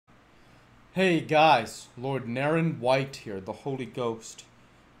Hey guys, Lord Naren White here, the Holy Ghost,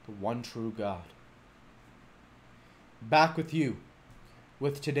 the one true God. Back with you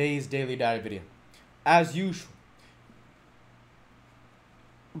with today's Daily Diary video. As usual,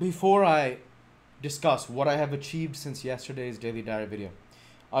 before I discuss what I have achieved since yesterday's Daily Diary video,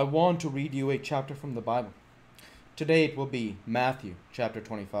 I want to read you a chapter from the Bible. Today it will be Matthew chapter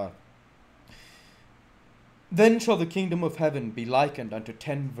 25. Then shall the kingdom of heaven be likened unto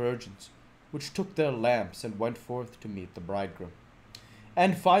 10 virgins, which took their lamps and went forth to meet the bridegroom.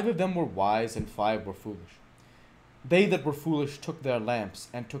 And 5 of them were wise, and 5 were foolish. They that were foolish took their lamps,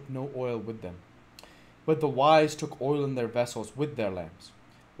 and took no oil with them. But the wise took oil in their vessels with their lamps.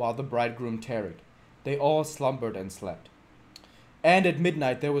 While the bridegroom tarried, they all slumbered and slept. And at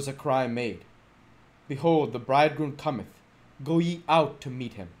midnight there was a cry made, Behold, the bridegroom cometh, go ye out to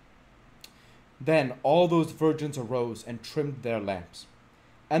meet him. Then all those virgins arose and trimmed their lamps.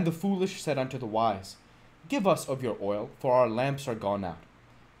 And the foolish said unto the wise, Give us of your oil, for our lamps are gone out.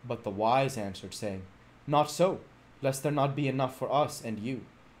 But the wise answered, saying, Not so, lest there not be enough for us and you.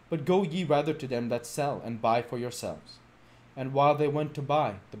 But go ye rather to them that sell, and buy for yourselves. And while they went to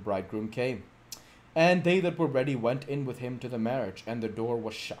buy, the bridegroom came. And they that were ready went in with him to the marriage, and the door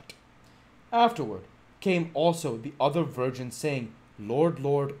was shut. Afterward came also the other virgins, saying, Lord,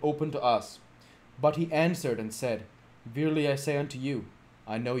 Lord, open to us. But he answered and said, Verily I say unto you,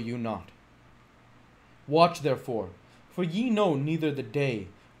 I know you not. Watch therefore, for ye know neither the day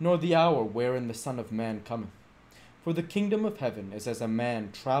nor the hour wherein the Son of Man cometh. For the kingdom of heaven is as a man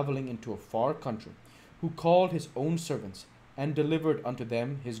travelling into a far country, who called his own servants, and delivered unto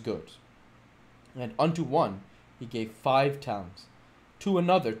them his goods. And unto one he gave 5 talents, to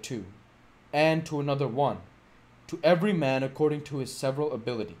another 2, and to another 1, to every man according to his several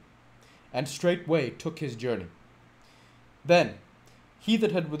ability. And straightway took his journey. Then he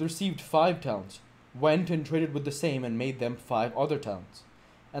that had received 5 talents went and traded with the same, and made them 5 other talents.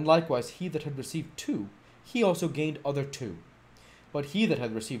 And likewise he that had received 2, he also gained other 2. But he that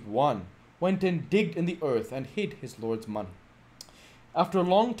had received 1 went and digged in the earth, and hid his Lord's money. After a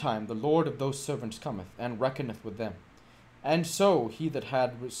long time the Lord of those servants cometh, and reckoneth with them. And so he that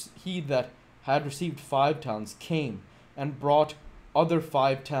had received 5 talents came, and brought other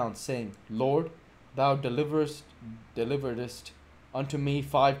 5 talents, saying, Lord, thou deliveredest unto me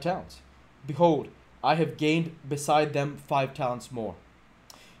 5 talents. Behold, I have gained beside them 5 talents more.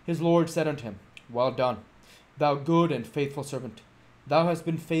 His Lord said unto him, Well done, thou good and faithful servant. Thou hast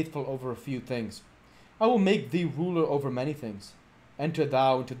been faithful over a few things. I will make thee ruler over many things. Enter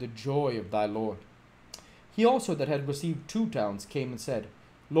thou into the joy of thy Lord. He also that had received 2 talents came and said,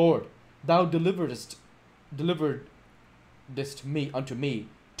 Lord, thou deliveredest me unto me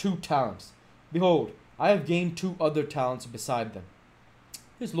 2 talents. Behold, I have gained 2 other talents beside them.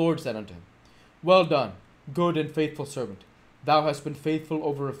 His Lord said unto him, Well done, good and faithful servant. Thou hast been faithful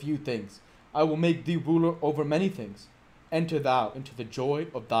over a few things. I will make thee ruler over many things. Enter thou into the joy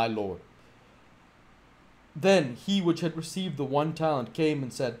of thy Lord. Then he which had received the 1 talent came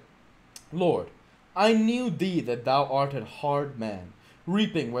and said, Lord, I knew thee that thou art a hard man,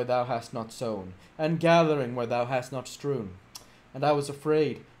 reaping where thou hast not sown, and gathering where thou hast not strewn. And I was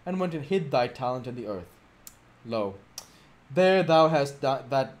afraid, and went and hid thy talent in the earth. Lo, there thou hast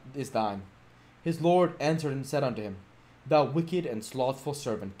that is thine. His Lord answered and said unto him, Thou wicked and slothful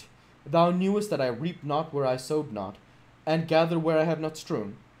servant, thou knewest that I reap not where I sowed not, and gather where I have not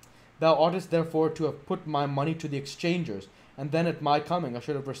strewn. Thou oughtest therefore to have put my money to the exchangers, and then at my coming I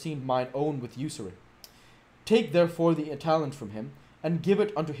should have received mine own with usury. Take therefore the talent from him, and give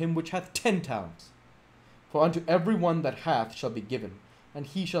it unto him which hath 10 talents. For unto every one that hath shall be given, and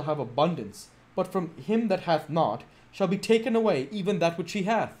he shall have abundance, but from him that hath not shall be taken away even that which he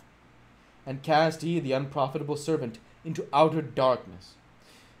hath. And cast ye the unprofitable servant into outer darkness.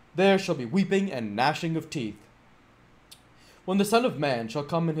 There shall be weeping and gnashing of teeth. When the Son of Man shall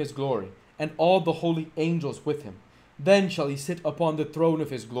come in his glory, and all the holy angels with him, then shall he sit upon the throne of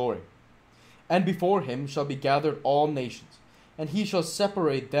his glory. And before him shall be gathered all nations, and he shall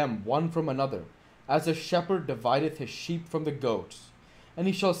separate them one from another, as a shepherd divideth his sheep from the goats. And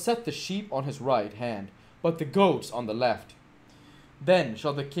he shall set the sheep on his right hand, but the goats on the left. Then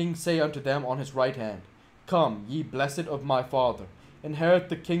shall the king say unto them on his right hand, Come, ye blessed of my Father, inherit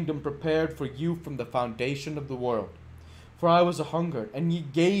the kingdom prepared for you from the foundation of the world. For I was a hungered, and ye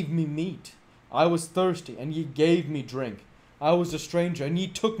gave me meat. I was thirsty, and ye gave me drink. I was a stranger, and ye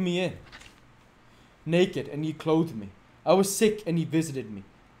took me in. Naked, and ye clothed me. I was sick, and ye visited me.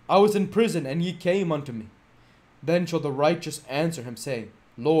 I was in prison, and ye came unto me. Then shall the righteous answer him, saying,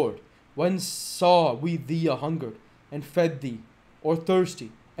 Lord, when saw we thee a hungered, and fed thee, or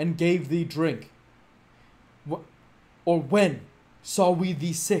thirsty, and gave thee drink? Or when saw we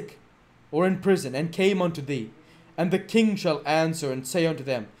thee sick, or in prison, and came unto thee? And the king shall answer and say unto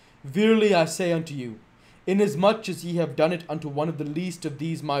them, Verily I say unto you, inasmuch as ye have done it unto one of the least of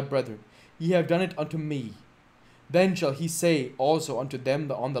these my brethren, ye have done it unto me. Then shall he say also unto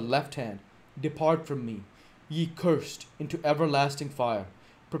them on the left hand, Depart from me, ye cursed, into everlasting fire,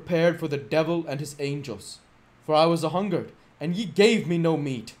 prepared for the devil and his angels. For I was a-hungered, and ye gave me no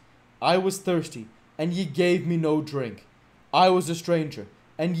meat. I was thirsty, and ye gave me no drink. I was a stranger,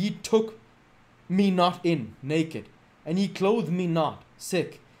 and ye took me not in, naked, and ye clothed me not,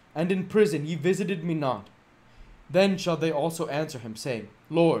 sick, and in prison ye visited me not. Then shall they also answer him, saying,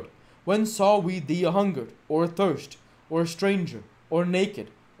 Lord, when saw we thee a-hungered, or athirst, or a stranger, or naked,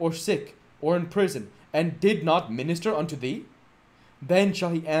 or sick, or in prison, and did not minister unto thee? Then shall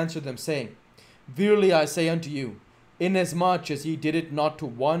he answer them, saying, Verily I say unto you, inasmuch as ye did it not to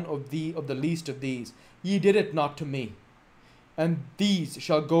one of the least of these, ye did it not to me. And these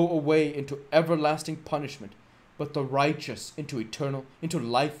shall go away into everlasting punishment, but the righteous into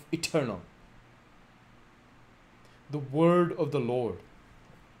life eternal. The word of the Lord.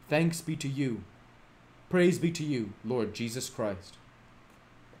 Thanks be to you. Praise be to you, Lord Jesus Christ.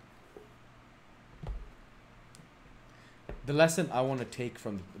 The lesson I want to take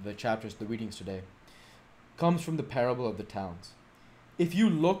from the chapters, the readings today, comes from the parable of the talents. If you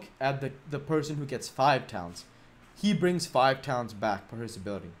look at the person who gets 5 talents, he brings 5 talents back for his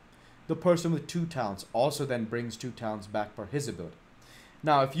ability. The person with 2 talents also then brings 2 talents back for his ability.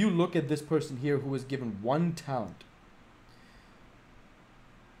 Now, if you look at this person here who was given 1 talent,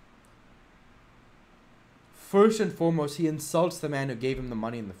 first and foremost, he insults the man who gave him the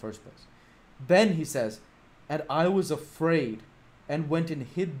money in the first place. Then he says, And I was afraid, and went and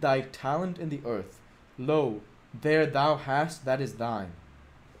hid thy talent in the earth. Lo, there thou hast that is thine.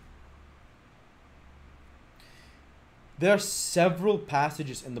 There are several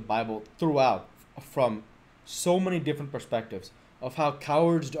passages in the Bible throughout from so many different perspectives of how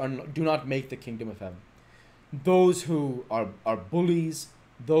cowards do not make the kingdom of heaven. Those who are bullies,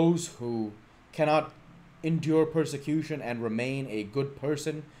 those who cannot endure persecution and remain a good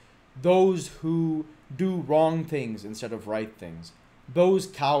person, those who do wrong things instead of right things, those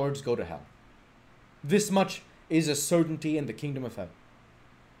cowards go to hell. This much is a certainty in the kingdom of heaven.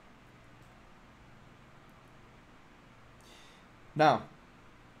 Now,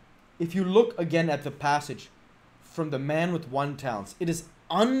 if you look again at the passage from the man with 1 talent, it is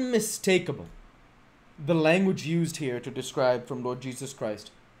unmistakable the language used here to describe from Lord Jesus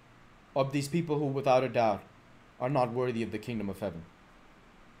Christ of these people who without a doubt are not worthy of the kingdom of heaven.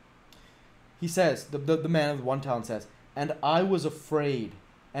 He says, the man with 1 talent says, And I was afraid,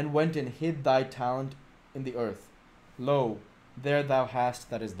 and went and hid thy talent in the earth. Lo, there thou hast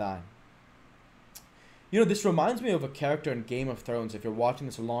that is thine. You know, this reminds me of a character in Game of Thrones. If you're watching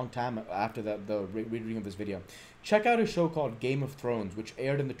this a long time after the reading of this video, check out a show called Game of Thrones, which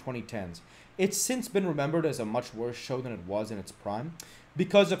aired in the 2010s. It's since been remembered as a much worse show than it was in its prime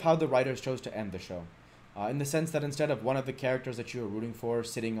because of how the writers chose to end the show. In the sense that instead of one of the characters that you were rooting for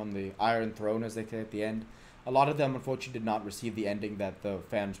sitting on the Iron Throne, as they say at the end, a lot of them unfortunately did not receive the ending that the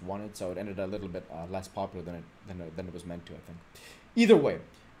fans wanted, so it ended a little bit less popular than it was meant to, I think. Either way,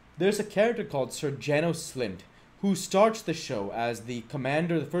 there's a character called Sir Janos Slynt who starts the show as the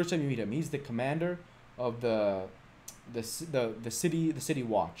commander. The first time you meet him, he's the commander of the city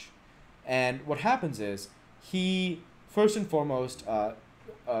watch. And what happens is he first and foremost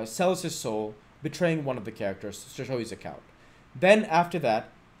sells his soul, betraying one of the characters to show he's a coward. Then after that,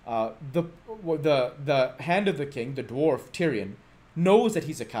 the hand of the king, the dwarf Tyrion, knows that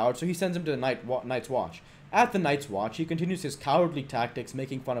he's a coward, so he sends him to the Night's Watch. At the Night's Watch, he continues his cowardly tactics,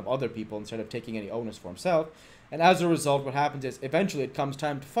 making fun of other people instead of taking any onus for himself. And as a result, what happens is eventually it comes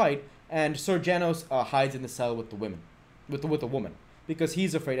time to fight, and Sir Janos hides in the cell with the woman, because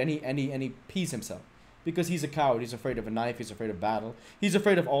he's afraid, and he pees himself. Because he's a coward, he's afraid of a knife, he's afraid of battle, he's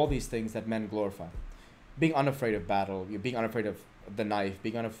afraid of all these things that men glorify. Being unafraid of battle, being unafraid of the knife,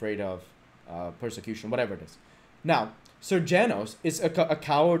 being unafraid of persecution, whatever it is. Now, Sir Janos is a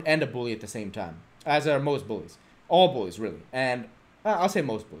coward and a bully at the same time, as are most bullies. All bullies, really. And I'll say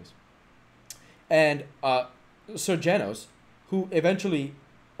most bullies. And Sir Janos, who eventually,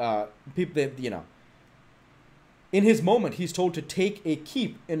 in his moment, he's told to take a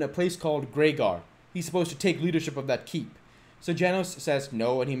keep in a place called Greygar. He's supposed to take leadership of that keep. So Janos says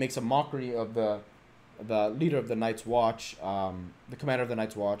no, and he makes a mockery of the leader of the Night's Watch, the commander of the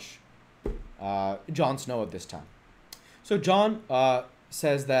Night's Watch, Jon Snow at this time. So Jon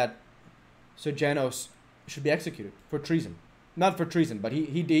says that Sir Janos should be executed for treason. not for treason, but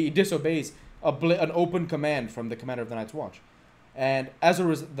he disobeys an open command from the commander of the Night's Watch. And as a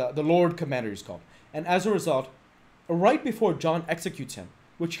the Lord Commander is called. And as a result, right before Jon executes him,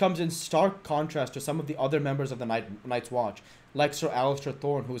 which comes in stark contrast to some of the other members of the Night's Watch, like Sir Alistair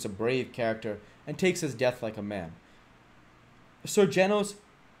Thorne, who is a brave character and takes his death like a man. Sir Janos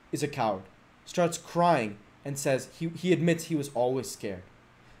is a coward, starts crying, and says he admits he was always scared.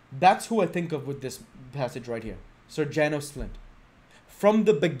 That's who I think of with this passage right here, Sir Janos Slynt. From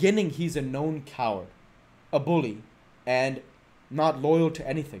the beginning, he's a known coward, a bully, and not loyal to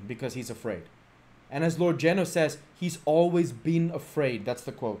anything because he's afraid. And as Lord Janos says, he's always been afraid. That's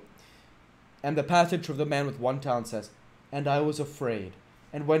the quote. And the passage of the man with 1 talent says, "And I was afraid,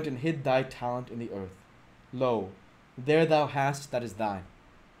 and went and hid thy talent in the earth. Lo, there thou hast that is thine."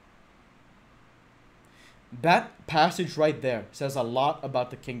 That passage right there says a lot about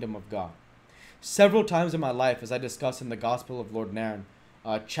the kingdom of God. Several times in my life, as I discuss in the Gospel of Lord Naren,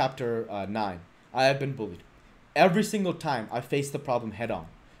 chapter 9, I have been bullied. Every single time I face the problem head on.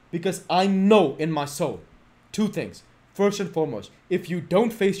 Because I know in my soul 2 things. First and foremost, if you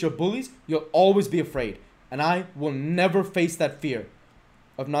don't face your bullies, you'll always be afraid. And I will never face that fear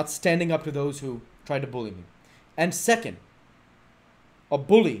of not standing up to those who try to bully me. And second, a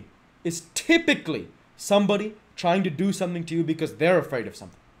bully is typically somebody trying to do something to you because they're afraid of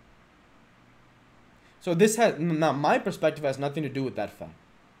something. So this has, now my perspective has nothing to do with that fact.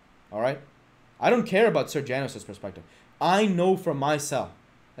 Alright? I don't care about Sir Janos' perspective. I know for myself,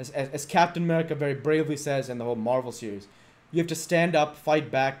 as Captain America very bravely says in the whole Marvel series, you have to stand up,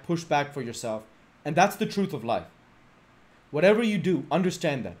 fight back, push back for yourself. And that's the truth of life. Whatever you do,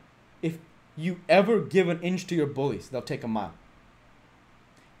 understand that. If you ever give an inch to your bullies, they'll take a mile.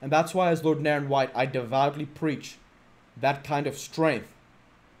 And that's why, as Lord Naren White, I devoutly preach that kind of strength,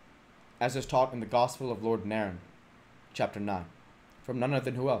 as is taught in the Gospel of Lord Naren, chapter 9, from none other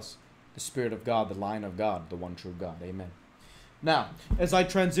than who else? The Spirit of God, the Lion of God, the one true God. Amen. Now, as I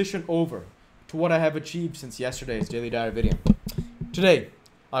transition over to what I have achieved since yesterday's Daily Diary video. Today,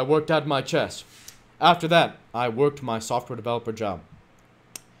 I worked out my chess. After that, I worked my software developer job.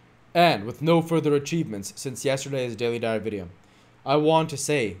 And with no further achievements since yesterday's Daily Diary video, I want to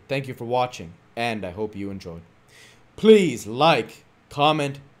say thank you for watching, and I hope you enjoyed. Please like,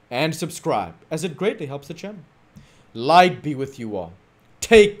 comment, and subscribe, as it greatly helps the channel. Light be with you all.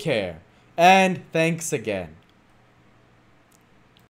 Take care, and thanks again.